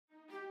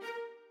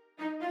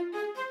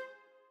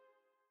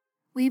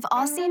We've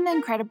all seen the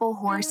incredible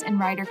horse and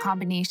rider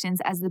combinations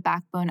as the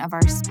backbone of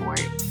our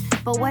sport.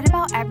 But what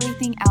about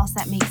everything else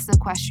that makes the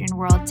equestrian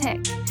world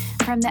tick?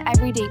 From the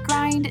everyday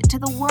grind to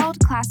the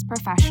world-class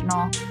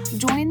professional,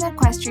 join the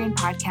Equestrian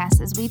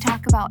podcast as we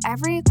talk about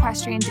every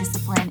equestrian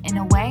discipline in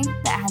a way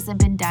that hasn't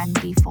been done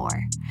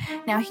before.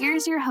 Now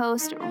here's your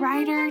host,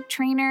 rider,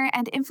 trainer,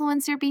 and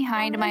influencer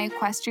behind my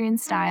equestrian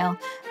style,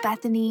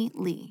 Bethany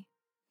Lee.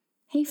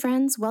 Hey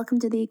friends, welcome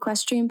to the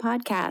Equestrian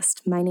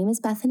Podcast. My name is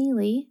Bethany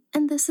Lee,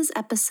 and this is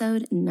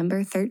episode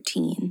number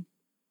 13.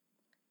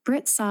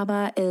 Britt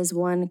Sabbah is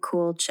one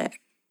cool chick.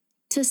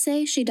 To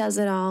say she does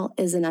it all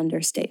is an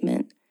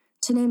understatement.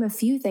 To name a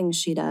few things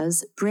she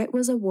does, Britt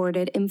was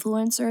awarded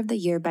Influencer of the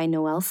Year by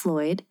Noelle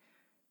Floyd.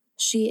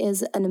 She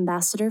is an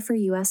ambassador for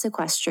U.S.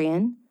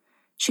 Equestrian.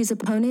 She's a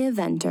pony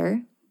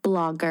eventer,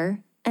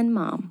 blogger, and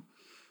mom.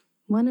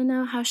 Want to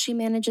know how she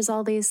manages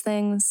all these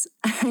things?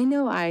 I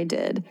know I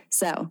did.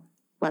 So,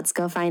 let's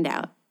go find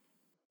out.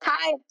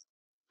 Hi,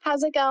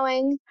 how's it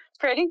going?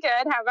 Pretty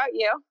good. How about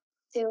you?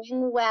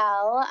 Doing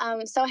well.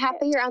 So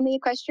happy you're on the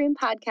Equestrian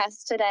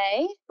Podcast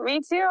today. Me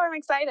too. I'm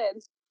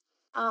excited.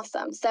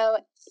 Awesome. So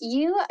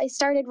you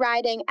started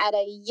riding at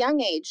a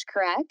young age,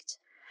 correct?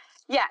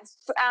 Yes.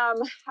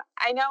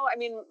 I know. I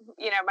mean,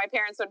 my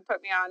parents would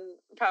put me on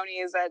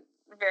ponies at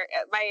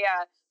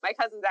my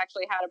cousins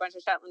actually had a bunch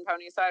of Shetland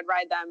ponies, so I'd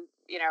ride them,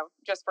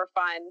 just for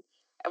fun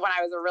when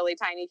I was a really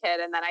tiny kid.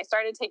 And then I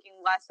started taking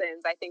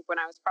lessons, I think when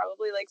I was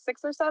probably like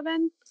 6 or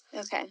 7.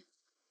 Okay,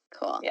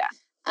 cool. Yeah.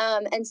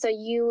 And so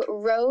you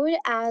rode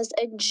as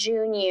a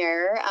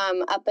junior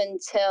up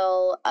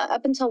until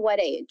what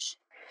age?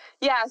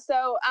 Yeah,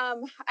 so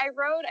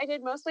I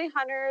did mostly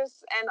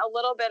hunters and a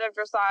little bit of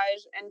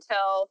dressage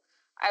until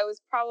I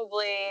was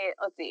probably,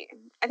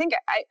 I think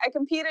I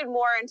competed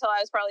more until I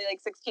was probably like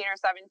 16 or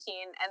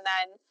 17. And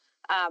then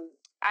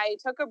I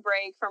took a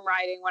break from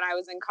riding when I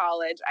was in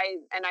college.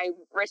 I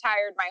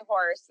retired my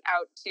horse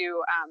out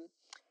to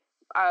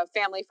a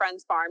family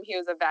friend's farm. He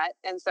was a vet.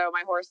 And so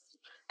my horse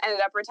ended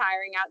up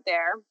retiring out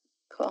there.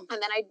 Cool.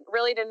 And then I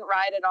really didn't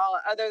ride at all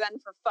other than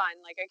for fun.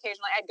 Like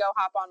occasionally I'd go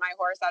hop on my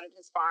horse out at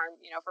his farm,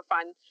 for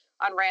fun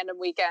on random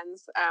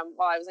weekends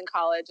while I was in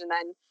college. And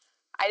then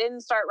I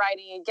didn't start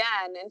riding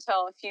again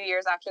until a few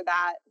years after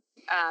that.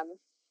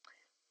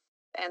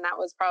 And that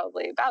was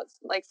probably about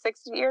like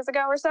 6 years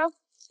ago or so.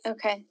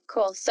 Okay,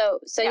 cool. So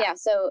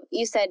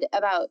you said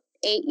about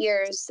 8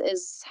 years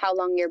is how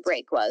long your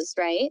break was,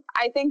 right?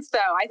 I think so.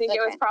 I think it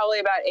was probably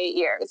about 8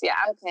 years. Yeah.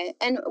 Okay.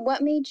 And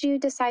what made you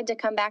decide to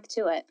come back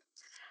to it?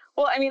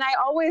 Well, I mean, I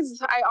always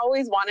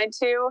wanted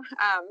to.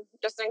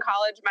 Just in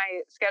college,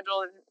 my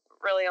schedule didn't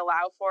really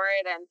allow for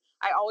it, and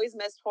I always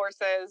missed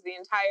horses the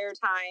entire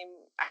time.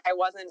 I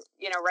wasn't,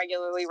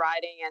 regularly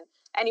riding, and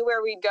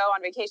anywhere we'd go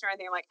on vacation or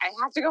anything, I'm like, I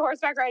have to go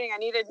horseback riding. I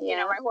needed,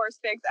 my horse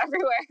fixed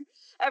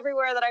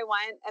everywhere that I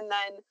went, and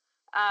then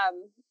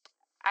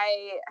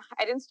I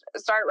didn't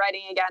start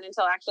riding again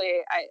until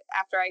actually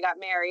after I got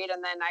married,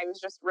 and then I was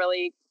just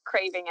really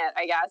craving it,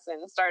 I guess,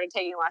 and started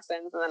taking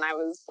lessons, and then I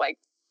was like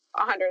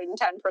 110%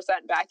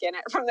 back in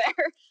it from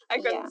there. I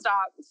couldn't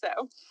stop.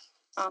 So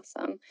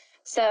awesome.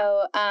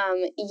 So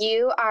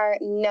you are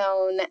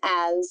known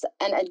as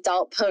an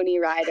adult pony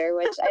rider,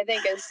 which I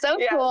think is so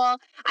cool.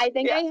 I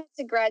think I had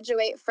to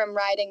graduate from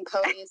riding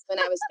ponies when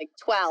I was like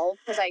 12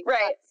 because I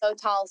got so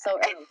tall so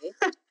early.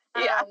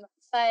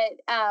 But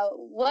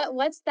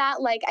what's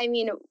that like? I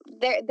mean,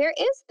 there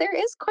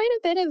is quite a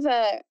bit of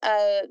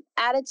a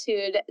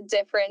attitude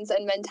difference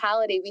and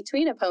mentality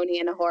between a pony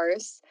and a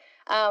horse.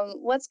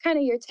 What's kind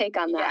of your take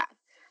on that?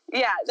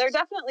 Yeah, there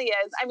definitely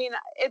is. I mean,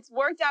 it's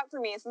worked out for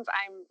me since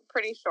I'm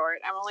pretty short.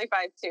 I'm only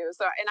 5'2".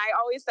 So, and I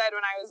always said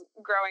when I was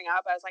growing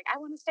up, I was like, I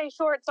want to stay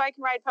short so I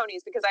can ride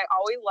ponies because I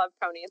always loved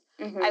ponies.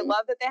 Mm-hmm. I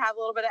love that they have a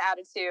little bit of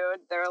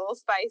attitude. They're a little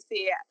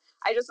spicy.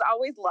 I just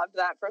always loved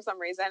that for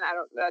some reason.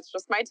 That's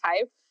just my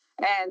type.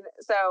 And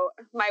so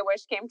my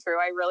wish came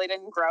true. I really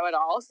didn't grow at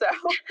all. So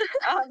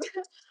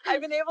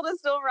I've been able to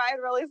still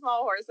ride really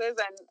small horses.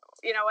 And,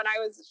 when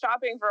I was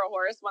shopping for a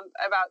horse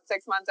about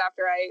 6 months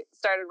after I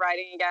started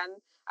riding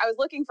again, I was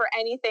looking for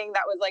anything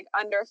that was like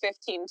under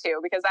 15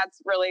 too, because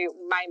that's really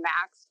my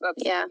max.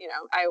 That's,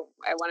 I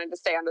wanted to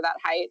stay under that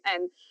height.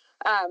 And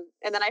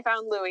then I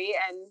found Louis,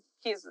 and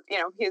he's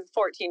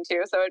 14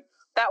 too. So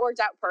that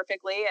worked out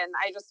perfectly. And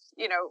I just,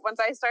 once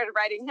I started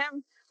riding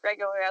him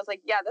regularly, I was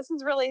like, yeah, this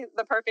is really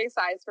the perfect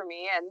size for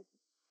me. And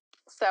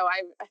so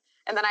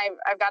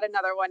I've got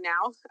another one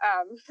now,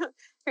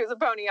 who's a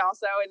pony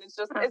also. And it's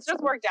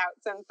just worked out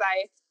since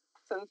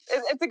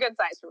it's a good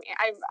size for me.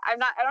 I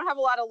don't have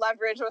a lot of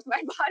leverage with my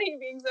body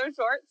being so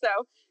short,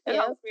 so it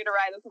helps me to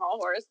ride a small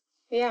horse.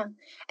 Yeah.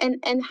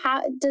 And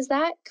how does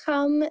that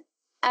come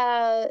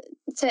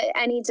to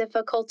any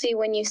difficulty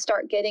when you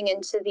start getting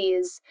into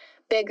these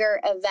bigger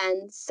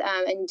events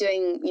and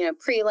doing,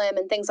 prelim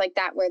and things like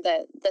that, where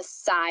the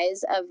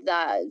size of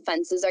the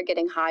fences are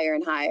getting higher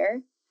and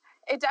higher?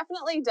 It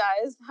definitely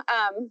does.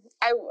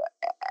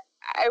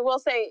 I will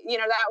say,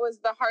 that was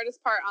the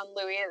hardest part on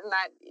Louis, and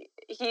that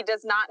he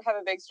does not have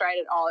a big stride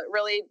at all. It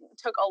really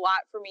took a lot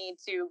for me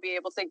to be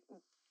able to,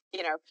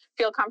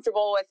 feel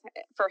comfortable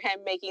for him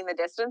making the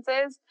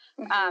distances.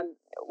 Mm-hmm.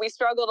 We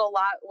struggled a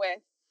lot with,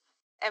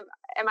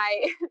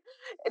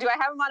 do I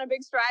have him on a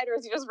big stride, or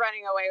is he just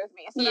running away with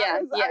me? So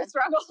that was our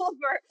struggle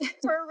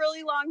for a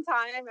really long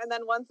time. And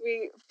then once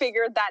we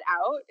figured that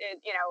out,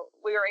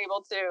 we were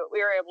able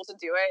to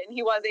do it, and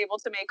he was able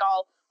to make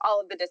all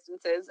of the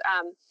distances.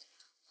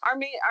 Our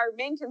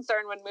main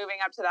concern when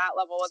moving up to that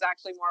level was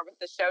actually more with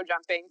the show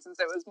jumping, since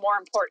it was more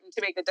important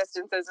to make the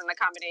distances and the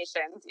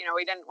combinations.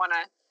 We didn't want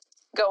to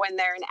go in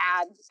there and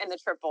add in the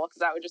triple,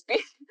 because that would just be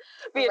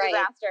a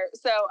disaster.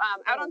 So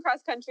out on cross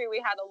country, we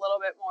had a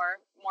little bit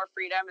more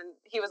freedom, and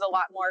he was a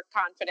lot more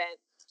confident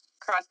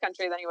cross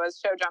country than he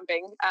was show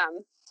jumping.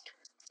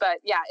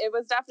 But yeah, it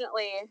was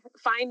definitely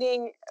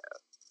finding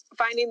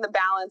the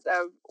balance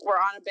of, we're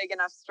on a big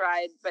enough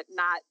stride, but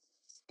not,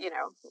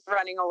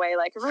 running away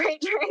like a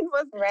freight train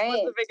was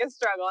the biggest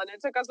struggle, and it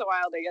took us a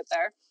while to get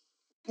there.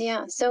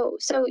 Yeah. So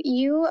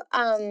you,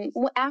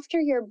 after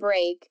your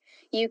break,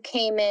 you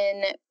came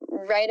in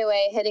right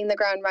away, hitting the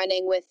ground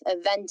running with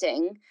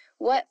eventing.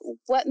 What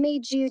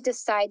made you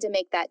decide to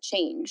make that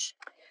change?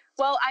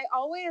 Well, I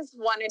always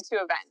wanted to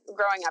event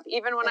growing up.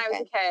 Even when I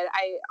was a kid,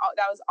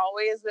 that was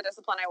always the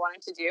discipline I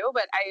wanted to do.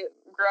 But I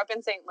grew up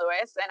in St.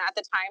 Louis, and at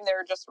the time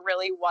there just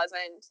really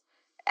wasn't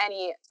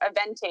any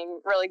eventing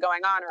really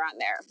going on around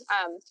there.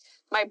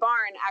 My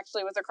barn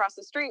actually was across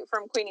the street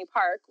from Queenie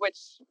Park, which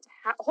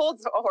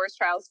holds horse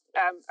trials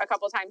a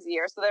couple times a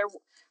year. So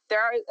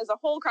there is a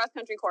whole cross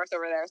country course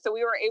over there. So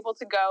we were able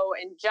to go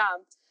and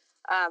jump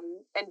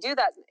and do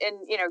that,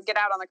 and get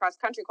out on the cross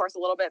country course a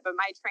little bit. But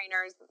my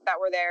trainers that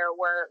were there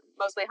were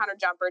mostly hunter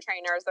jumper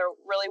trainers. There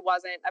really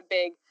wasn't a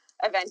big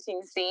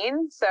eventing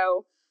scene,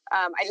 so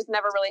I just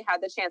never really had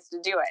the chance to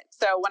do it.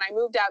 So when I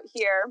moved out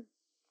here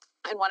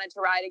and wanted to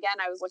ride again,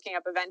 I was looking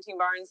up eventing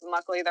barns, and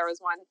luckily there was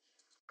one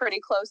pretty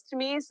close to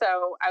me,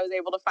 so I was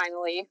able to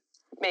finally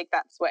make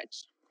that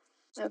switch.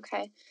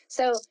 Okay.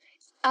 So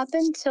up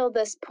until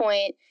this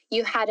point,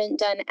 you hadn't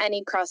done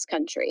any cross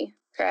country,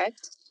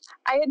 correct?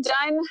 I had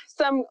done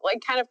some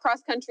kind of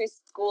cross country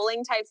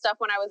schooling type stuff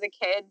when I was a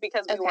kid,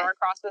 because we were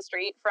across the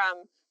street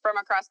from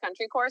a cross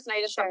country course, and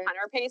I did some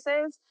hunter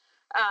paces.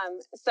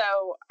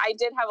 So I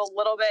did have a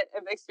little bit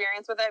of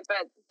experience with it,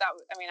 but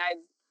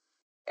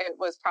it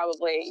was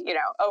probably,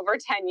 over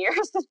 10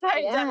 years since I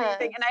had done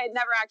anything. And I had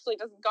never actually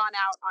just gone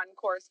out on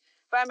course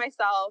by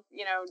myself,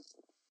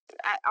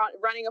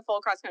 running a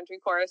full cross country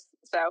course.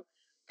 So,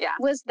 yeah.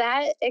 Was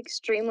that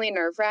extremely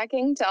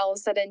nerve-wracking to all of a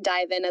sudden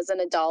dive in as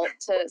an adult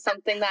to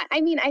something that, I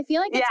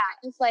feel like it's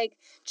kind of like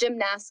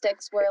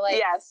gymnastics, where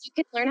you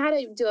can learn how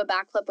to do a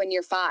backflip when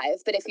you're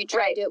 5, but if you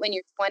try to do it when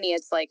you're 20,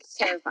 it's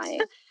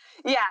terrifying.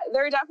 Yeah,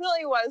 there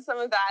definitely was some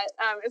of that,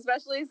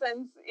 especially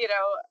since,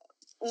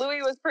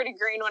 Louis was pretty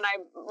green when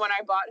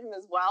I bought him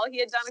as well. He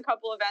had done a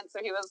couple events, so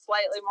he was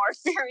slightly more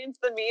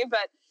experienced than me,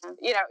 but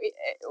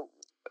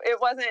it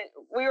wasn't,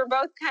 we were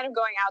both kind of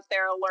going out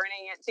there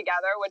learning it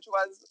together, which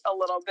was a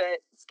little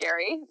bit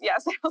scary.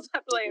 Yes, I will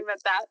definitely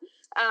admit that.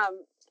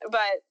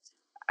 But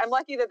I'm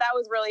lucky that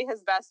was really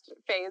his best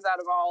phase out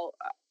of all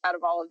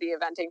of the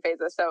eventing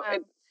phases. So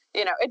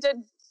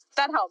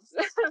that helps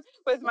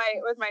with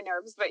my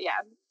nerves, but yeah,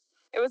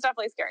 it was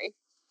definitely scary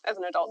as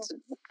an adult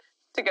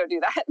to go do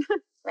that.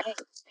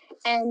 Right.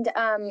 And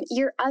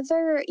your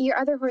other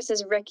horse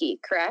is Ricky,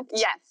 correct?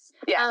 Yes.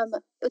 Yeah.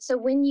 So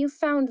when you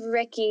found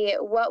Ricky,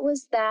 what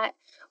was that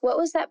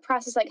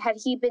process like? Had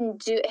he been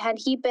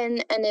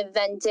an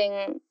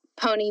eventing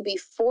pony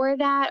before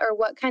that, or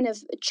what kind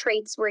of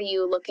traits were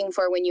you looking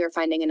for when you were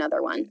finding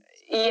another one?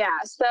 Yeah.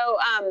 So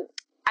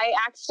I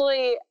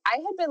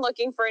had been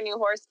looking for a new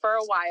horse for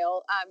a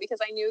while because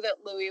I knew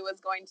that Louis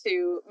was going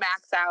to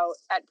max out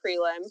at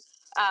prelim.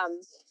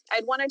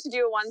 I'd wanted to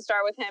do a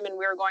 1-star with him, and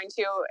we were going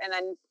to, and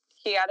then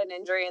he had an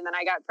injury, and then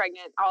I got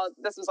pregnant.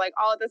 This was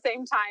all at the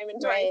same time in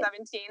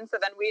 2017. So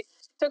then we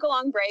took a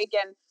long break,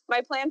 and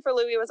my plan for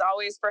Louis was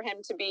always for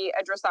him to be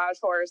a dressage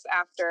horse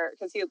after,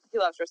 because he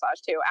loves dressage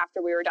too,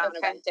 after we were done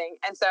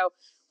eventing. And so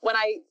when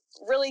I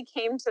really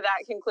came to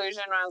that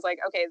conclusion, when I was like,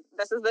 okay,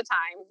 this is the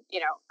time,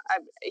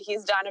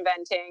 he's done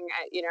eventing,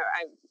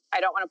 I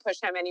don't want to push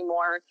him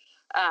anymore.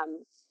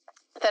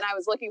 Then I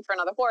was looking for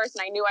another horse,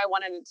 and I knew I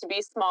wanted it to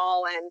be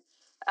small and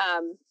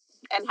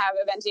have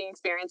eventing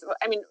experience.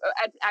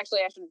 Actually,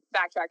 I should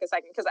backtrack a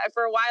second, because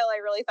for a while I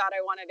really thought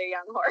I wanted a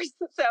young horse.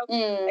 So,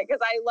 because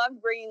I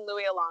loved bringing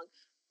Louis along.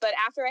 But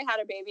after I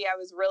had a baby, I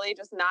was really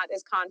just not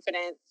as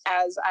confident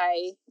as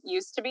I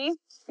used to be.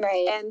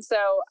 Right. And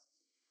so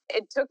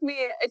it took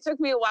me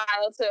a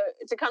while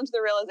to come to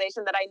the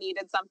realization that I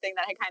needed something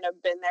that had kind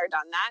of been there,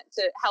 done that,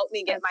 to help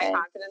me get my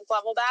confidence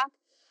level back.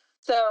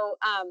 So,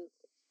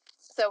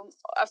 so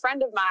a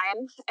friend of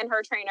mine and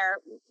her trainer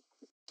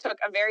took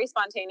a very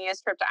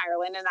spontaneous trip to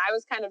Ireland, and I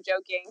was kind of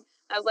joking.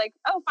 I was like,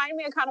 "Oh, find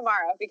me a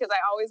Connemara," because I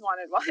always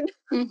wanted one.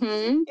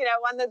 Mm-hmm. You know,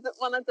 one that's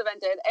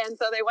evented. And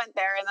so they went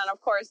there, and then of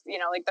course, you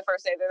know, like the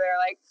first day they're there,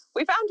 like,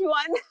 "We found you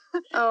one."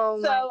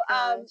 Oh so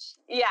my gosh.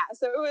 yeah,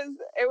 so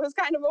it was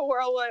kind of a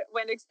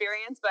whirlwind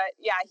experience, but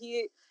yeah,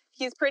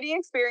 he's pretty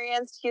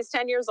experienced. He's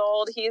 10 years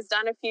old. He's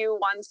done a few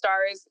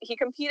 1-stars. He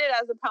competed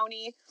as a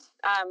pony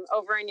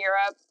over in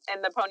Europe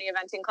in the pony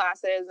eventing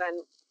classes,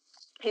 and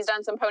he's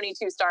done some pony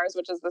 2-stars,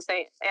 which is the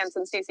same, and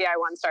some CCI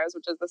 1-stars,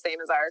 which is the same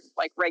as our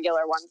like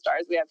regular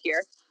 1-stars we have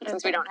here,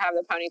 since we don't have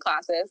the pony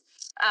classes.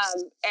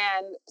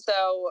 And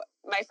so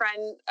my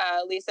friend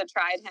Lisa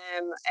tried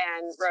him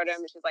and rode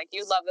him. She's like,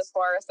 "You love this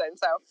horse," and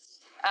so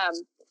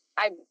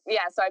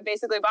so I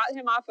basically bought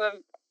him off of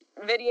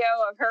video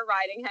of her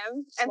riding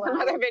him and some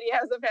other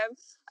videos of him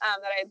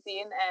that I had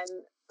seen,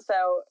 and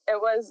so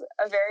it was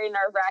a very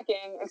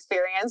nerve-wracking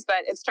experience,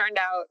 but it's turned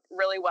out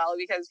really well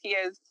because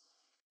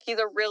he's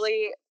a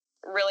really,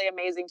 really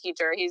amazing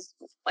teacher. He's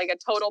like a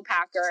total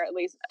packer, at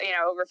least, you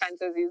know, over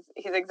fences.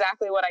 He's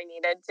exactly what I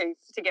needed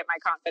to get my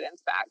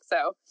confidence back.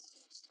 So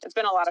it's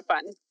been a lot of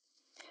fun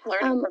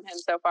learning from him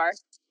so far.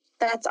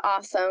 That's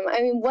awesome.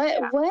 I mean,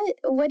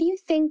 what do you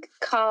think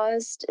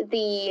caused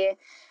the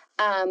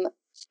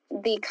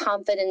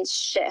confidence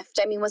shift?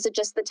 I mean, was it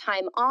just the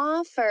time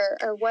off,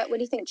 or what do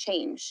you think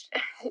changed?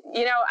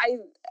 You know, I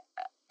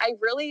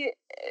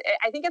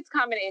think it's a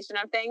combination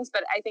of things,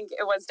 but I think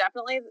it was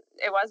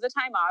the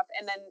time off,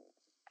 and then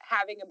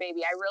having a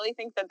baby. I really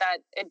think that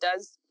it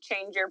does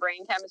change your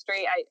brain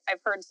chemistry. I've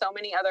heard so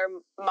many other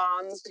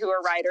moms who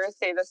are riders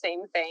say the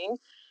same thing.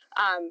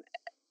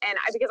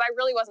 Because I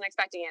really wasn't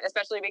expecting it,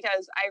 especially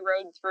because I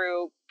rode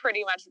through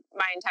pretty much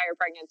my entire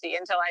pregnancy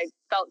until I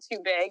felt too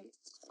big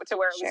to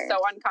where it was so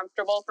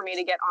uncomfortable for me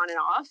to get on and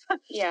off.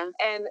 Yeah.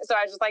 And so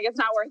I was just like, it's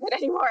not worth it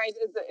anymore.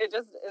 It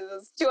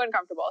was too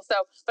uncomfortable.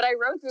 So, but I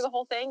rode through the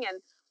whole thing, and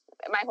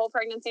my whole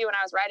pregnancy when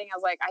I was riding, I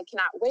was like, I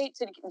cannot wait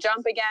to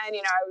jump again.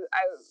 You know,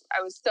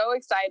 I was so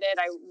excited.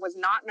 I was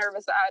not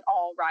nervous at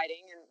all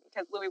riding, and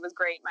because Louis was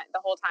great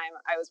the whole time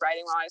I was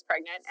riding while I was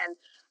pregnant.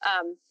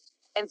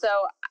 And so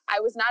I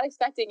was not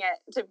expecting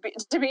it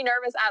to be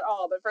nervous at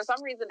all. But for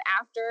some reason,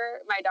 after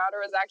my daughter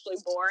was actually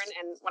born,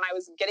 and when I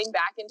was getting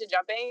back into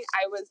jumping,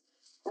 I was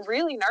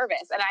really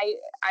nervous. And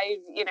I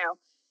you know,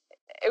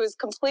 it was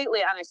completely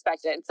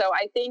unexpected. So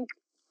I think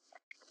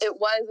it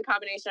was a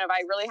combination of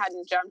I really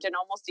hadn't jumped in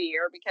almost a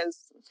year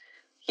because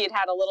he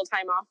had a little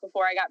time off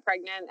before I got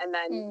pregnant. And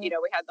then, you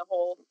know, we had the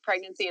whole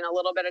pregnancy and a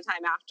little bit of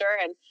time after.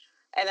 And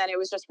then it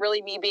was just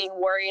really me being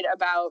worried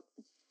about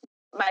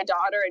my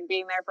daughter and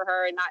being there for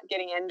her and not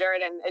getting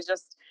injured. And it's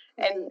just,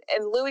 and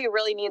Louis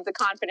really needs a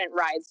confident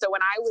ride. So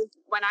when I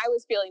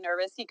was feeling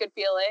nervous, he could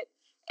feel it.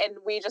 And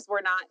we just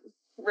were not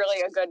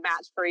really a good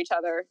match for each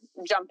other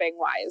jumping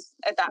wise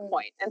at that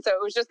point. And so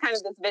it was just kind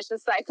of this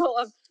vicious cycle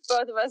of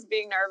both of us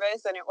being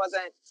nervous, and it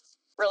wasn't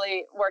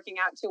really working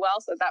out too well.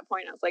 So at that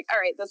point I was like, all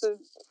right, this is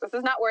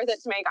not worth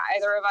it to make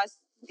either of us,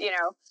 you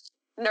know,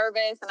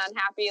 nervous and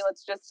unhappy.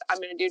 I'm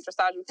going to do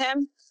dressage with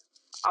him.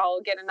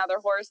 I'll get another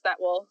horse that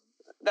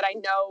I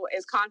know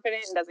is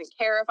confident and doesn't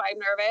care if I'm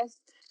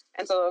nervous.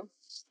 And so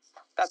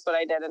that's what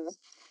I did, and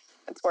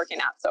it's working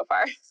out so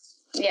far.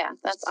 Yeah,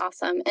 that's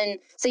awesome. And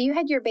so you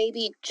had your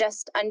baby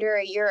just under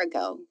a year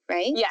ago,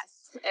 right?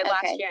 Yes,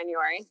 last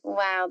January.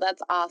 Wow,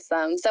 that's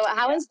awesome. So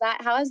how has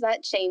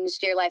that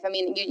changed your life? I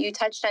mean, you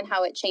touched on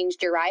how it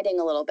changed your riding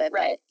a little bit,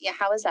 right? But yeah,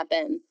 how has that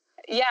been?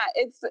 Yeah,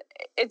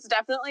 it's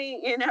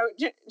definitely, you know,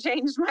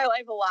 changed my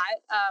life a lot.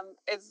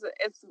 It's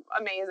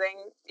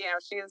amazing. You know,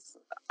 she's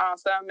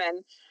awesome,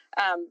 and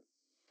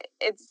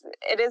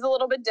it is a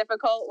little bit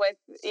difficult with,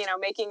 you know,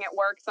 making it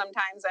work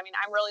sometimes. I mean,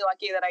 I'm really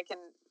lucky that I can,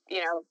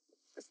 you know,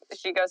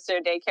 she goes to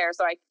daycare,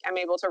 so I'm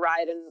able to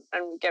ride and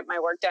get my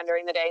work done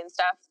during the day and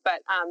stuff. But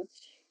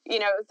you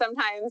know,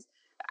 sometimes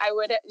I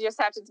would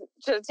just have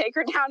to take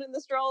her down in the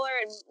stroller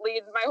and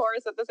lead my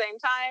horse at the same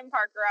time,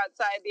 park her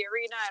outside the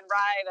arena and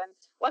ride. And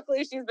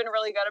luckily she's been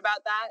really good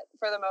about that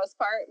for the most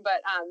part.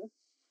 But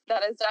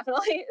that is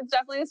definitely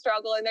a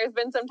struggle. And there's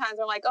been some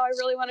times where I'm like, oh, I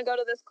really want to go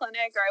to this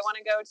clinic, or I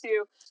want to go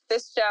to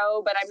this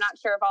show, but I'm not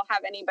sure if I'll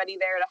have anybody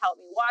there to help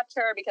me watch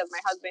her because my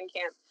husband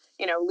can't,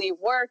 you know, leave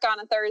work on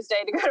a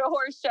Thursday to go to a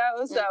horse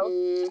show.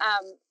 So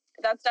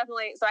that's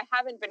definitely, so I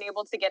haven't been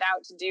able to get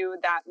out to do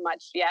that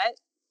much yet.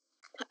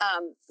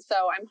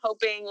 So I'm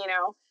hoping, you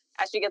know,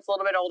 as she gets a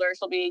little bit older,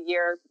 she'll be a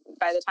year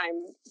by the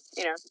time,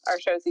 you know, our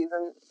show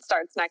season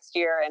starts next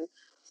year, and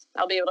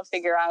I'll be able to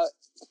figure out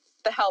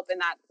the help in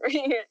that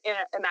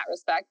in that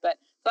respect. But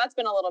that's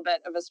been a little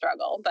bit of a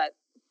struggle, but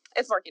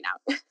it's working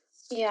out.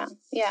 Yeah.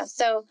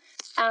 So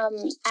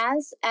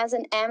as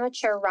an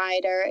amateur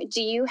rider,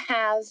 do you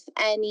have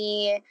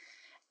any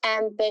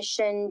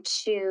ambition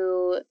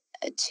to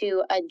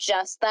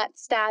adjust that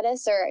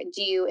status, or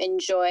do you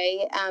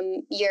enjoy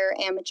your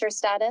amateur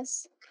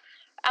status?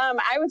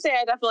 I would say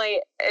I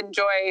definitely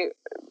enjoy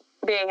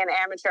being an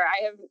amateur.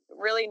 I have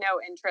really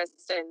no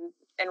interest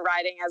in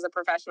riding as a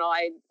professional.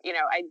 I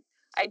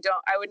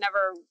I would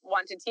never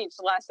want to teach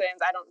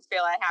lessons. I don't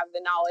feel I have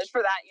the knowledge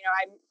for that. You know,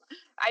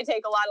 I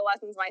take a lot of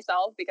lessons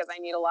myself because I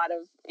need a lot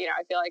of, you know,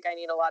 I feel like I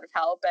need a lot of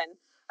help, and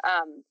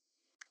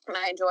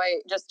I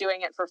enjoy just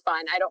doing it for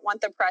fun. I don't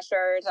want the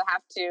pressure to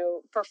have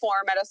to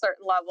perform at a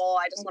certain level.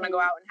 I just want to go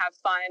out and have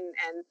fun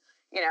and,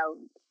 you know,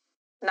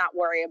 not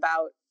worry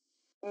about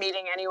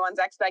meeting anyone's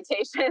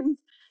expectations,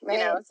 you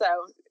know, so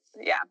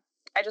yeah,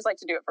 I just like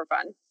to do it for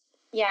fun.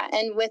 Yeah.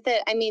 And with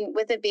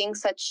it being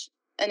such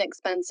an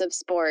expensive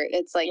sport,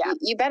 it's like,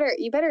 you better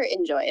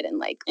enjoy it and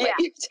like what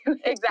you're doing.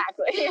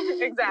 Exactly. Yeah.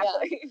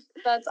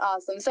 That's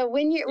awesome. So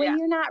when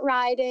you're not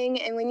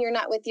riding and when you're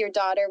not with your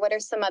daughter, what are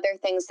some other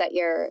things that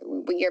you're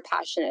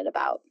passionate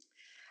about?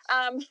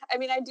 I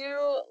mean, I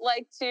do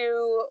like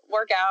to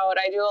work out.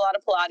 I do a lot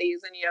of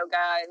Pilates and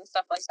yoga and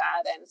stuff like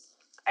that. And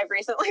I've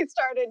recently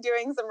started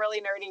doing some really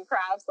nerdy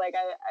crafts. Like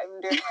I'm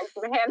doing like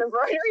some hand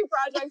embroidery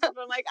projects. And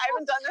I'm like, I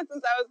haven't done this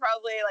since I was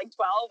probably like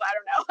 12. I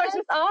don't know.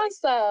 That's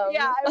awesome.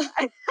 Yeah.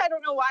 I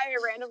don't know why I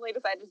randomly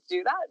decided to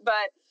do that,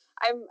 but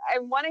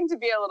I'm wanting to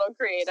be a little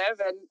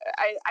creative, and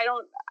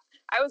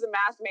I was a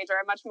math major.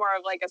 I'm much more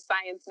of like a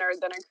science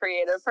nerd than a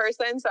creative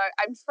person. So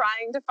I'm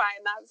trying to find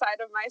that side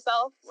of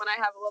myself when I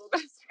have a little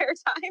bit of spare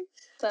time.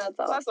 That's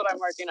awesome. So that's what I'm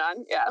working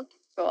on. Yeah.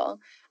 Cool.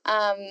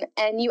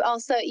 And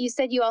you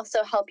said you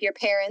also help your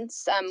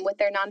parents with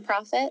their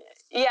nonprofit?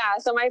 Yeah.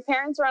 So my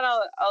parents run a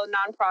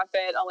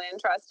nonprofit, a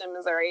land trust in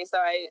Missouri. So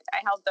I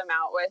help them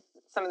out with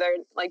some of their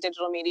like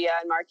digital media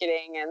and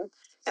marketing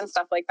and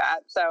stuff like that.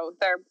 So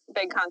they're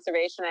big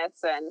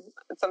conservationists, and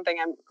it's something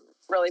I'm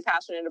really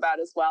passionate about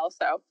as well.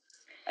 So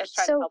I just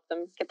try to help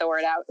them get the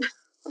word out.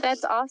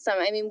 That's awesome.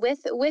 I mean,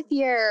 with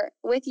your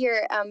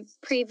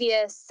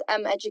previous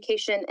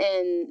education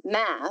in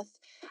math,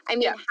 I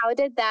mean, how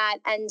did that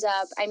end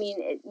up? I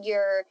mean,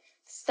 you're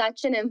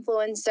such an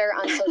influencer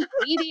on social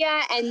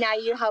media, and now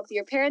you help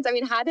your parents. I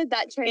mean, how did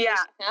that transition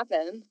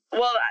happen?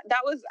 Well,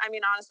 that was, I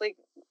mean, honestly,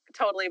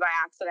 totally by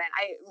accident.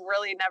 I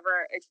really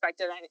never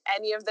expected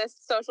any of this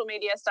social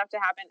media stuff to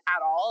happen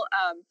at all.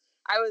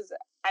 I was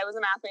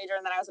a math major,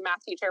 and then I was a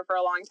math teacher for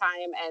a long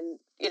time. And,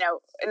 you know,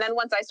 and then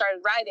once I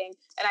started riding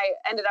and I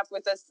ended up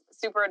with this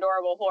super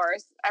adorable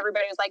horse,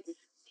 everybody was like,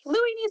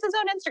 Louis needs his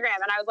own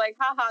Instagram. And I was like,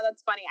 haha,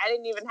 that's funny. I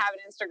didn't even have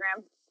an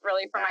Instagram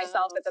really for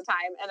myself at the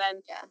time. And then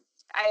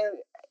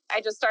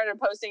I just started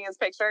posting his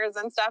pictures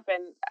and stuff.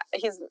 And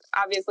he's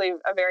obviously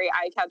a very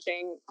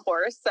eye-catching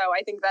horse. So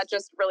I think that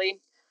just really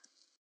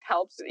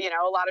helped. You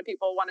know, a lot of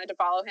people wanted to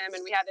follow him,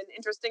 and we had an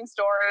interesting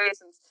story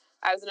since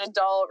I was an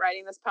adult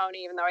riding this pony,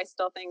 even though I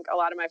still think a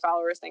lot of my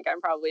followers think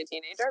I'm probably a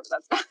teenager, but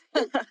that's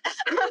fine.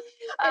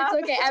 It's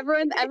okay.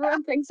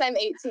 Everyone thinks I'm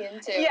 18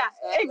 too. Yeah,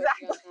 so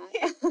exactly.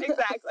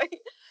 Exactly.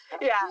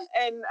 Yeah.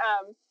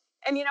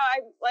 And you know,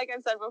 like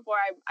I've said before,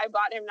 I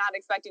bought him not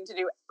expecting to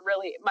do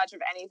really much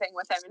of anything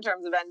with him in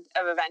terms of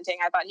eventing.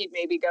 I thought he'd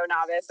maybe go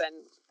novice, and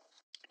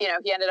you know,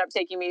 he ended up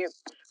taking me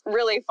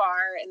really far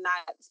in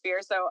that sphere.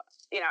 So,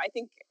 you know, I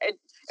think it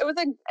was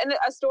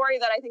a story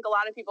that I think a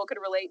lot of people could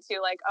relate to,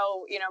 like,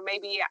 oh, you know,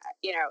 maybe,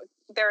 you know,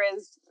 there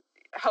is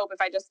hope if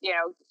I just, you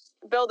know,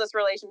 build this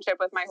relationship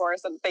with my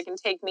horse, and they can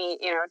take me,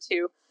 you know,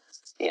 to,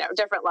 you know,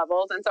 different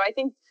levels. And so I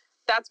think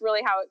that's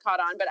really how it caught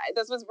on. But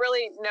this was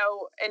really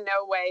in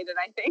no way did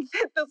I think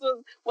that this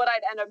was what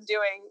I'd end up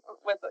doing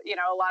with, you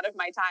know, a lot of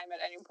my time at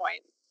any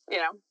point, you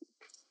know,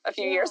 a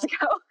few years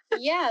ago.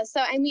 Yeah. So,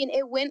 I mean,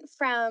 it went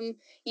from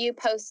you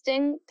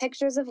posting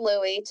pictures of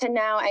Louis to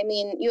now, I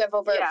mean, you have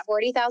over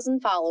 40,000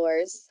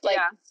 followers, like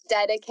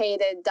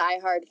dedicated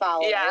diehard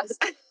followers.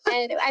 Yeah.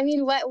 And I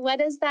mean, what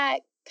does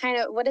that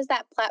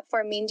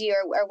platform mean to you,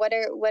 or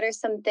what are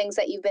some things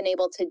that you've been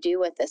able to do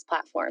with this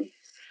platform?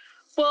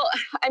 Well,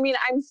 I mean,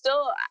 I'm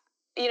still,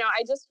 you know,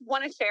 I just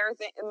want to share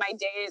my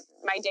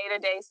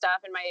day-to-day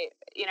stuff, and my,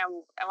 you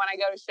know, and when I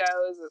go to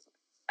shows,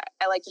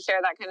 I like to share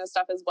that kind of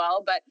stuff as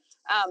well. But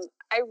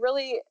I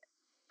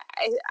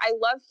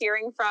love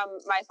hearing from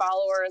my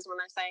followers when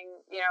they're saying,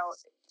 you know,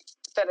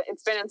 that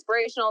it's been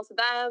inspirational to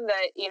them,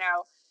 that, you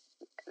know,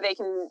 they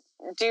can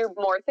do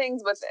more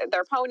things with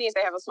their pony if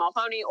they have a small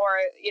pony. Or,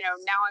 you know,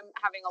 now I'm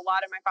having a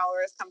lot of my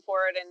followers come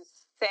forward and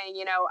saying,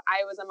 you know,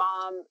 I'm a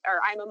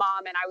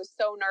mom and I was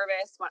so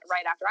nervous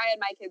right after I had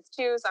my kids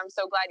too. So I'm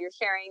so glad you're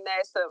sharing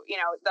this. So, you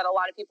know, that a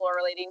lot of people are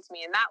relating to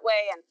me in that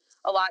way, and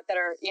a lot that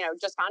are, you know,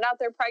 just found out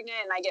they're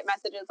pregnant. And I get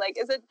messages like,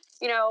 is it,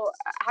 you know,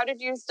 how did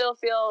you still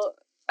feel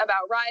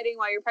about riding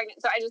while you're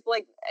pregnant? So I just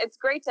like, it's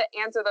great to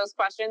answer those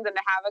questions and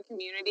to have a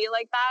community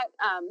like that.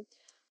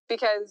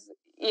 Because,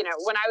 you know,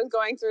 when I was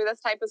going through this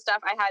type of stuff,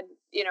 I had,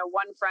 you know,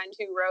 one friend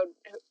who rode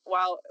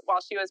while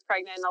she was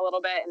pregnant a little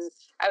bit, and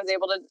I was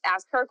able to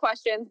ask her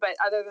questions. But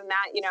other than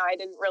that, you know, I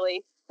didn't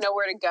really know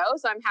where to go.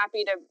 So I'm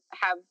happy to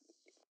have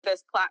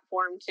this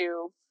platform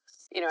to,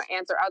 you know,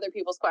 answer other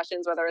people's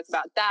questions, whether it's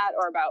about that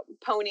or about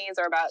ponies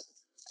or about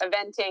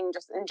eventing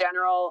just in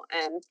general.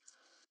 And,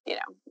 you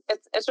know,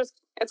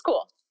 it's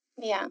cool.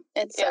 Yeah,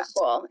 it's so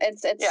cool.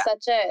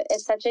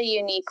 It's such a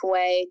unique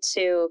way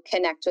to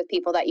connect with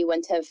people that you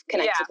wouldn't have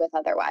connected with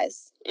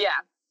otherwise. Yeah.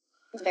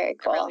 Very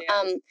cool.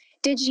 Really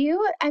did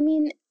you, I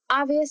mean,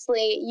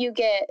 obviously you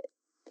get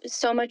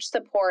so much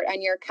support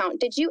on your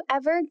account. Did you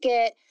ever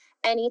get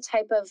any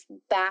type of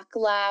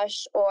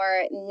backlash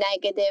or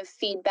negative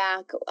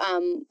feedback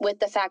with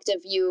the fact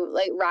of you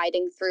like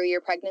riding through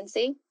your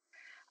pregnancy?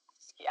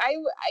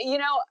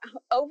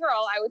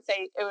 Overall, I would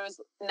say it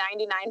was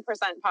 99%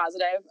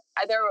 positive.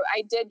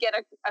 I did get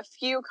a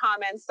few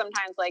comments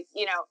sometimes like,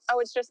 oh,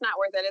 it's just not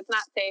worth it. It's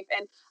not safe.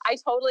 And I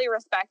totally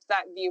respect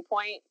that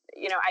viewpoint.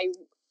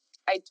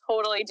 I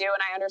totally do.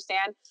 And I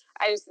understand.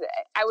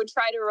 I would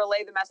try to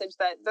relay the message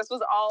that this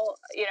was all,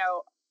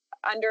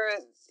 under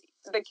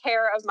the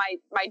care of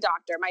my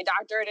doctor. My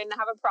doctor didn't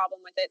have a problem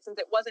with it since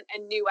it wasn't a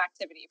new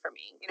activity for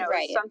me.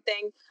 Right. It's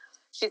something,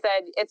 she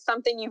said, it's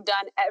something you've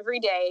done every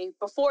day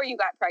before you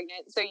got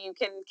pregnant, so you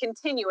can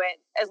continue it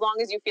as long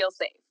as you feel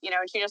safe. And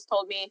she just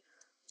told me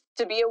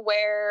to be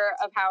aware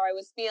of how I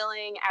was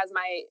feeling as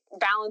my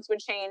balance would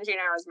change,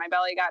 as my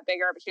belly got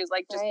bigger. But she was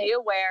like, just be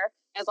aware.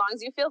 As long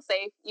as you feel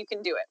safe, you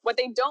can do it. What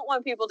they don't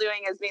want people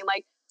doing is being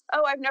like,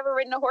 oh, I've never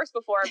ridden a horse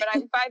before, but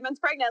I'm 5 months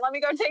pregnant. Let me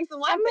go take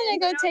some lessons. I'm going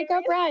to go take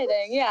up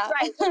riding. Yeah.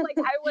 Right. So,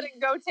 I wouldn't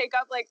go take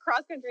up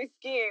cross-country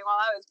skiing while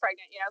I was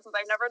pregnant, since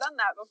I've never done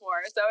that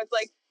before. So it's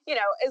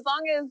as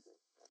long as,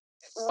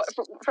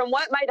 from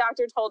what my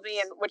doctor told me,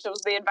 and which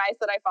was the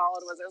advice that I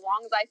followed, was as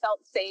long as I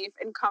felt safe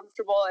and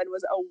comfortable and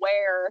was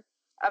aware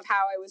of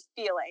how I was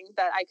feeling,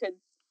 that I could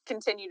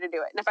continue to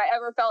do it. And if I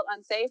ever felt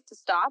unsafe, to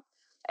stop.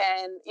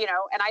 And,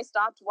 and I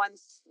stopped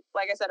once,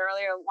 like I said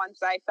earlier, once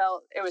I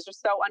felt it was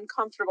just so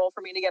uncomfortable for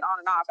me to get on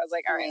and off. I was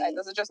like, all right,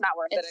 this is just not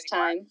worth it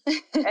anymore.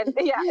 It's time. And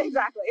yeah,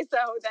 exactly. So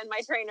then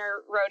my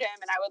trainer rode him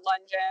and I would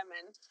lunge him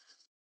and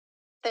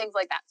things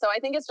like that. So I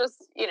think it's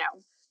just,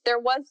 there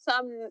was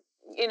some,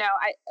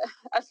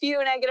 a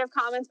few negative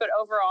comments, but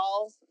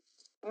overall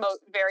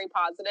very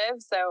positive.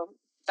 So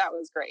that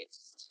was great.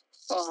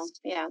 Well,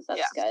 yeah,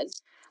 that's good.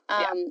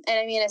 And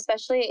I mean,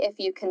 especially if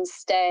you can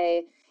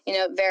stay,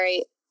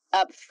 very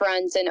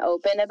upfront and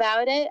open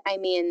about it. I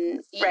mean,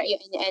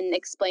 and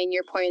explain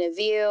your point of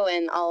view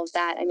and all of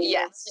that. I mean,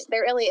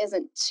 there really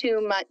isn't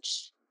too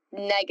much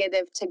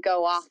negative to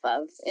go off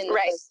of in the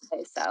first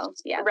place. So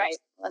yeah, that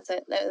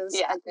was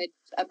a good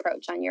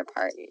approach on your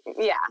part.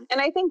 Yeah,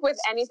 and I think with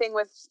anything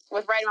with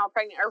riding while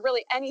pregnant, or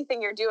really anything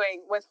you're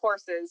doing with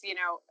horses,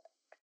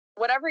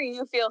 whatever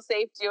you feel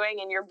safe doing,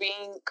 and you're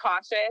being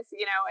cautious,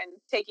 and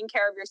taking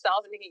care of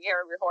yourself and taking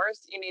care of your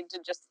horse, you need to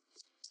just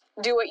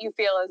do what you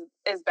feel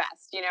is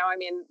best. I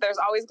mean, there's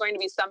always going to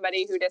be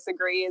somebody who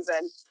disagrees,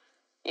 and,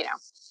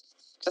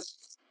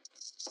 just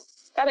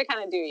gotta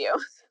kind of do you.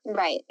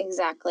 Right,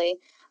 exactly.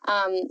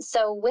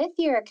 So with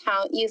your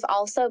account, you've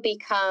also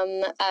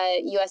become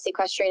a U.S.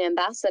 Equestrian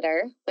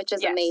ambassador, which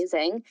is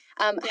amazing.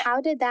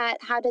 How did that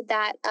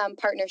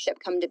partnership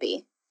come to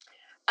be?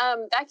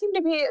 That came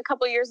to be a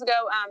couple of years ago.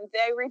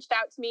 They reached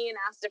out to me and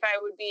asked if I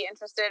would be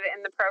interested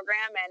in the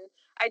program, and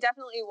I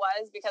definitely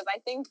was, because I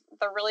think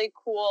the really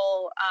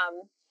cool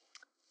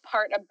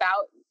part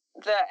about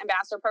the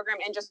ambassador program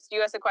and just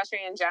U.S.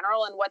 Equestrian in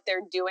general and what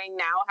they're doing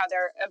now, how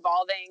they're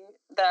evolving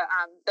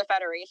the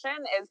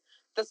federation, is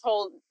this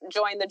whole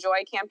Join the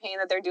Joy campaign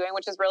that they're doing,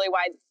 which is really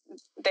why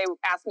they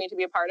asked me to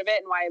be a part of it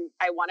and why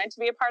I wanted to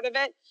be a part of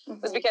it,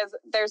 was because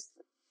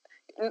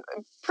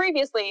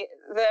previously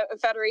the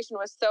federation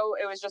was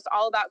it was just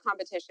all about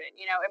competition,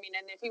 I mean,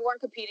 and if you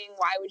weren't competing,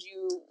 why would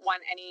you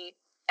want any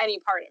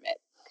part of it?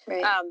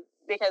 Right.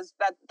 Because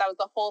that was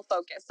the whole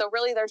focus. So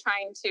really they're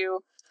trying to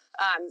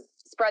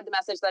spread the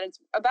message that it's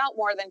about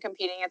more than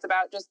competing. It's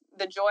about just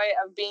the joy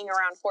of being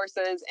around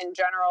horses in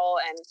general,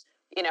 and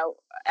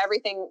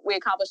everything we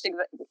accomplished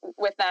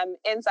with them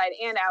inside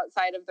and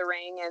outside of the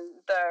ring, and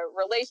the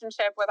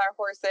relationship with our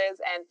horses,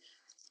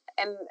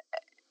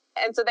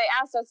 and so they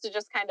asked us to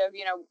just kind of,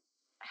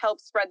 help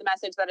spread the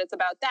message that it's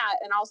about that.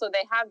 And also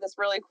they have this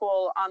really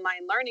cool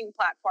online learning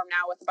platform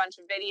now with a bunch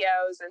of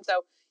videos. And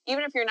so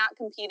even if you're not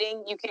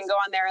competing, you can go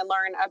on there and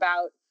learn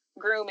about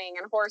grooming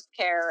and horse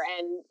care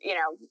and,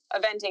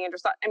 eventing and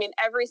dressage. I mean,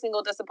 every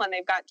single discipline,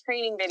 they've got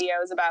training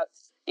videos about,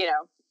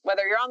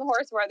 whether you're on the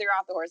horse or whether you're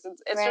off the horse.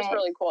 It's just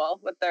really cool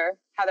with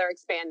how they're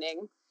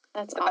expanding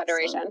the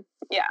federation.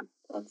 Yeah.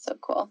 That's so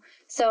cool.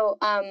 So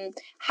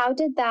how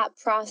did that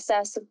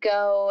process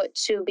go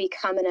to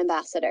become an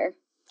ambassador?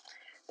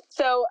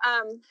 So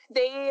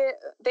they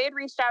had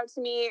reached out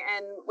to me,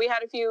 and we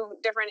had a few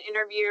different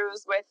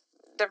interviews with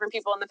different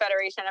people in the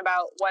federation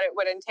about what it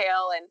would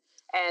entail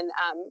and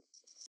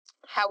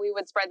how we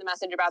would spread the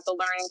message about the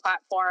learning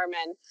platform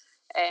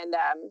and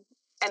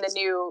the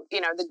new,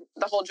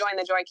 the whole Join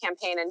the Joy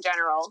campaign in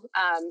general.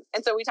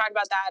 And so we talked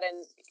about that,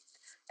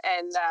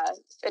 and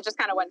it just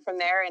kind of went from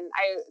there. And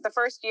the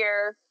first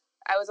year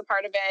I was a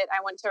part of it,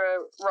 I went to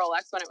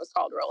Rolex when it was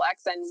called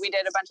Rolex, and we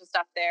did a bunch of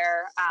stuff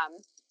there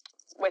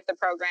with the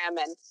program,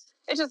 and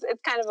it's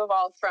kind of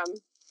evolved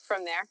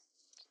from there.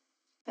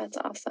 That's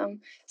awesome.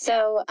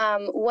 So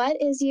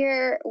what is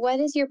your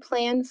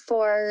plan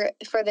for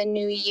the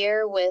new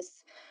year with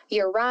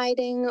your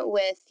riding,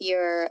 with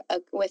your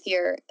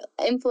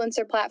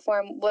influencer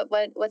platform?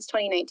 What's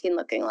 2019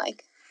 looking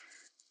like?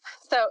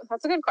 So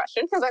that's a good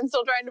question because I'm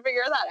still trying to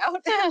figure that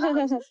out.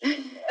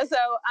 So,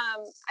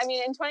 I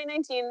mean, in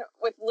 2019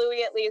 with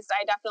Louis, at least,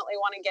 I definitely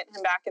want to get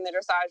him back in the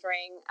dressage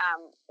ring.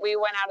 We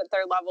went out at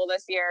third level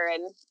this year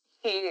and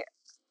he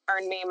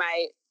earned me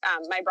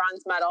my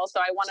bronze medal. So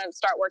I want to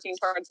start working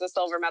towards the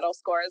silver medal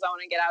scores. I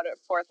want to get out at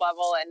fourth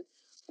level and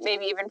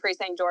maybe even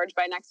pre-St. George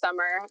by next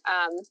summer.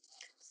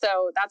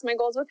 So that's my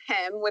goals with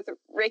him. With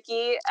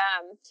Ricky,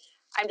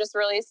 I'm just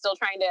really still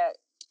trying to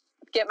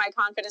get my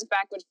confidence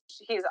back, which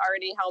he's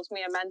already helped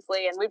me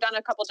immensely. And we've done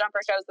a couple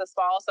jumper shows this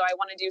fall, so I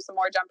want to do some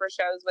more jumper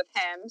shows with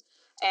him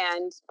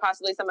and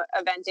possibly some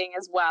eventing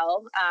as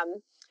well.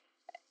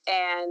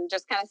 And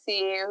just kind of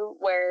see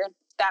where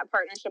that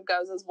partnership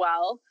goes as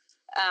well.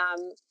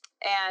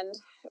 And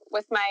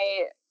with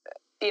my,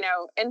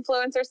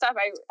 influencer stuff,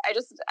 I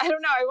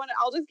don't know.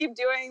 I'll just keep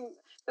doing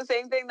the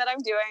same thing that I'm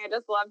doing. I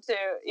just love to,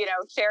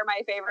 share my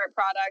favorite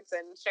products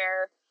and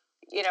share,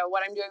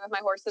 what I'm doing with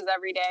my horses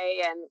every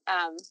day.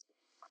 And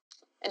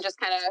just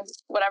kind of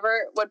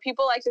what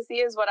people like to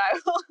see is what I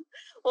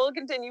will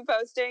continue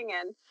posting.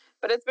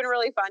 But it's been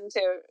really fun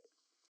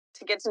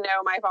to get to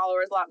know my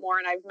followers a lot more.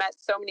 And I've met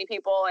so many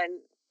people, and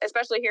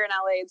especially here in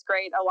LA, it's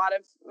great. A lot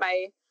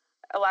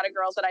of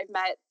girls that I've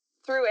met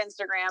through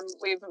Instagram,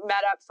 we've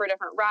met up for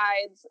different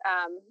rides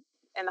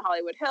in the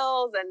Hollywood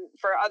Hills and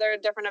for other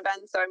different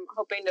events. So I'm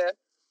hoping to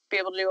be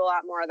able to do a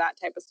lot more of that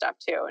type of stuff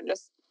too, and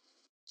just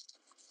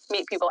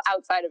meet people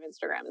outside of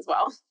Instagram as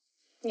well.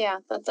 Yeah,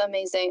 that's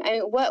amazing. I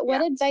mean,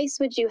 what advice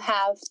would you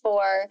have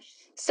for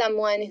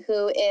someone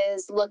who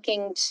is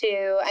looking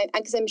to,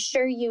 because I'm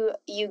sure you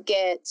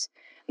get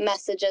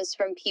messages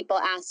from people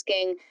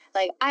asking,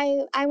 like,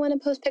 I want to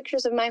post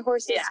pictures of my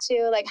horses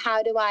too. Like,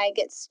 how do I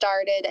get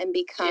started and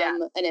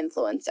become an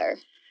influencer?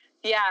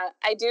 Yeah,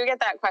 I do get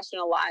that question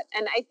a lot.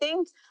 And I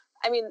think,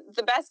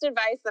 the best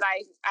advice that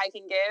I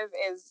can give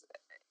is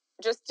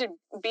just to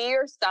be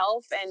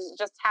yourself and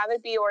just have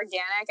it be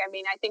organic.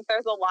 I think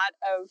there's a lot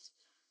of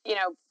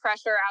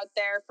pressure out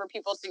there for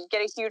people to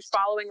get a huge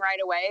following right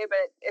away,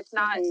 but it's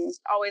not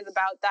always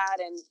about that.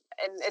 And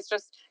it's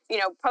just,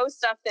 post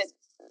stuff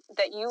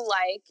that you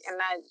like and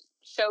that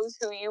shows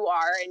who you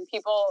are, and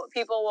people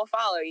will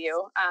follow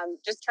you.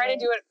 Just try to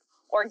do it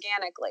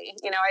organically.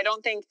 I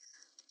don't think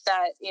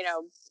that,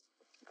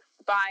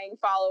 buying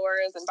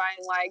followers and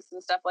buying likes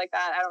and stuff like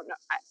that. I don't know.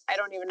 I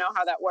don't even know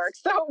how that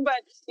works. So, but,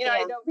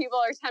 I know people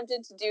are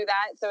tempted to do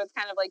that. So it's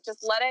kind of like,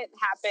 just let it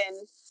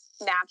happen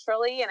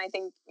naturally. And I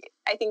think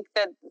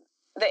that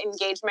the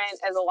engagement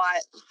is a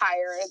lot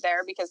higher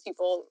there because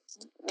people,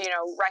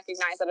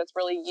 recognize that it's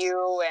really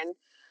you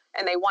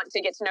and they want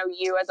to get to know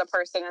you as a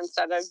person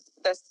instead of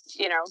this,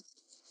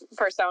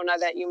 persona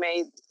that you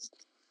may,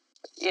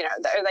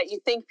 or that you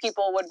think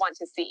people would want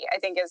to see, I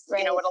think is,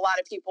 what a lot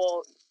of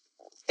people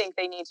think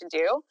they need to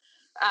do.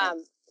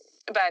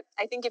 But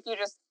I think if you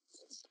just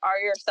are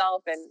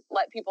yourself and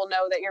let people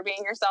know that you're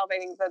being yourself, I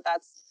think that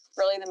that's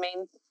really the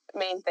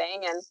main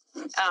thing. And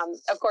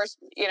of course,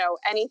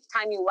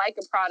 anytime you like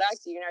a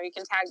product, you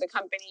can tag the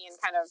company and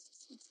kind of,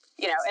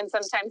 and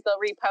sometimes they'll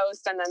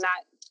repost, and then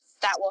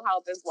that will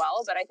help as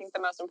well. But I think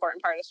the most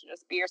important part is to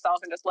just be yourself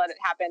and just let it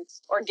happen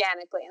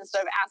organically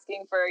instead of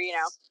asking for,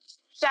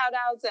 shout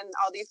outs and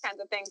all these kinds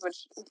of things,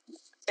 which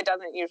that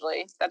doesn't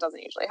usually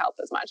help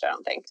as much, I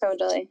don't think.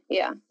 Totally.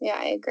 Yeah,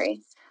 I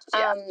agree.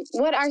 Yeah.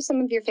 What are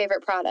some of your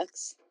favorite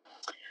products?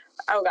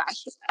 Oh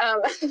gosh.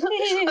 I'll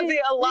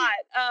say a lot.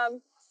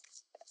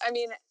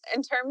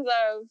 In terms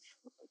of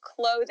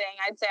clothing,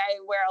 I'd say I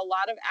wear a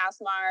lot of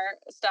Asmar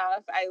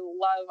stuff. I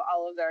love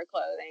all of their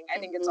clothing. I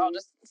think it's all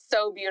just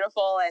so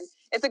beautiful, and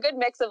it's a good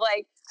mix of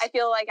like, I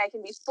feel like I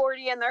can be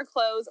sporty in their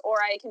clothes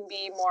or I can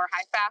be more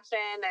high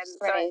fashion, and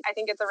so I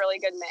think it's a really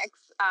good mix.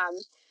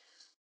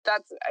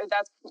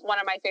 That's one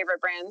of my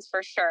favorite brands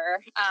for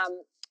sure.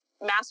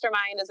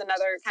 Mastermind is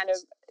another kind of,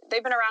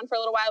 they've been around for a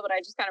little while, but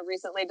I just kind of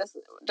recently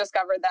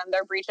discovered them.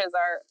 Their breeches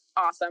are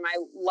awesome. I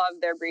love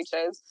their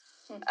breeches.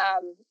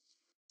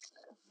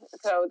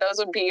 So those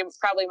would be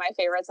probably my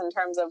favorites in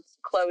terms of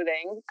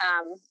clothing.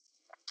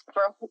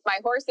 For my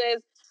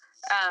horses,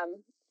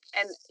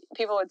 and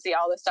people would see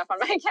all this stuff on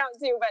my account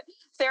too, but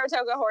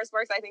Saratoga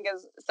Horseworks, I think,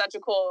 is such a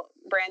cool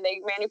brand.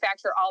 They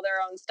manufacture all their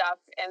own stuff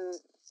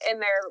in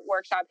their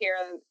workshop here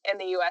in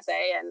the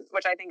USA, and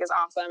which I think is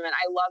awesome. And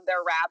I love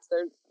their wraps.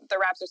 Their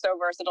wraps are so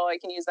versatile. I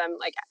can use them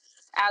like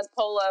as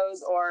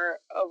polos or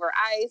over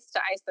ice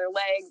to ice their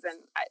legs, and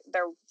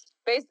they're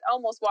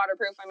almost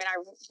waterproof. I've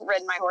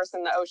ridden my horse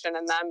in the ocean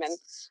in them, and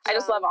I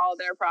just love all of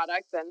their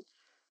products. And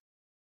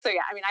so,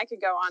 yeah, I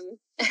could go on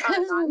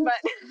and on, but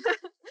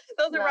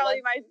those are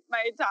probably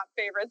my top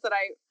favorites that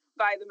I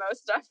buy the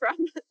most stuff from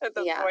at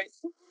this point.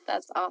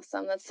 That's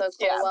awesome. That's so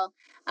cool. Yeah.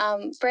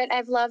 Well, Britt,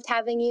 I've loved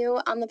having you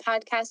on the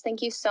podcast.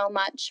 Thank you so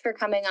much for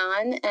coming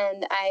on,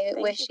 and I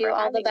wish you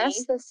all the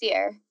best this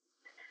year.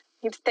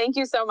 Thank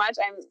you so much.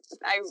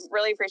 I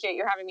really appreciate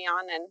you having me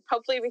on, and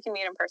hopefully we can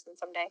meet in person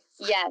someday.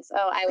 Yes.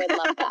 Oh, I would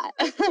love that.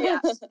 Yeah,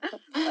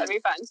 that'd be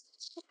fun.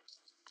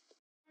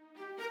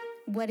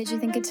 What did you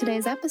think of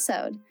today's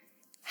episode?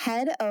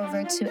 Head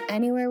over to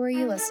anywhere where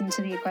you listen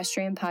to the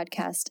Equestrian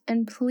Podcast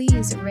and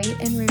please rate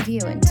and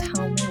review and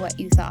tell me what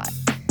you thought.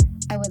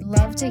 I would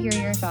love to hear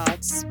your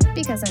thoughts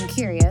because I'm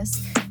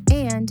curious,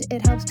 and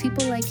it helps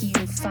people like you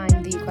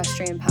find the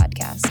Equestrian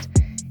Podcast.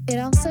 It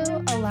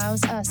also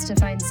allows us to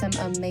find some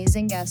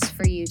amazing guests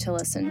for you to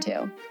listen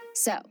to.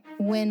 So,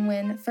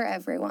 win-win for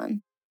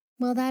everyone.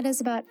 Well, that is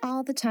about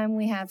all the time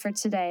we have for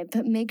today,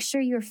 but make sure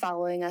you're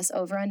following us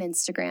over on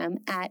Instagram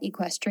at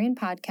Equestrian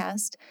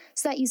Podcast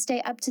so that you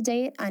stay up to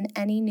date on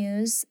any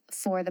news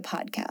for the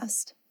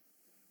podcast.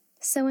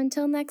 So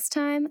until next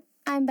time,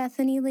 I'm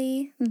Bethany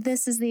Lee.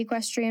 This is the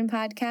Equestrian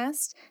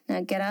Podcast. Now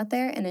get out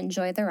there and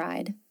enjoy the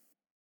ride.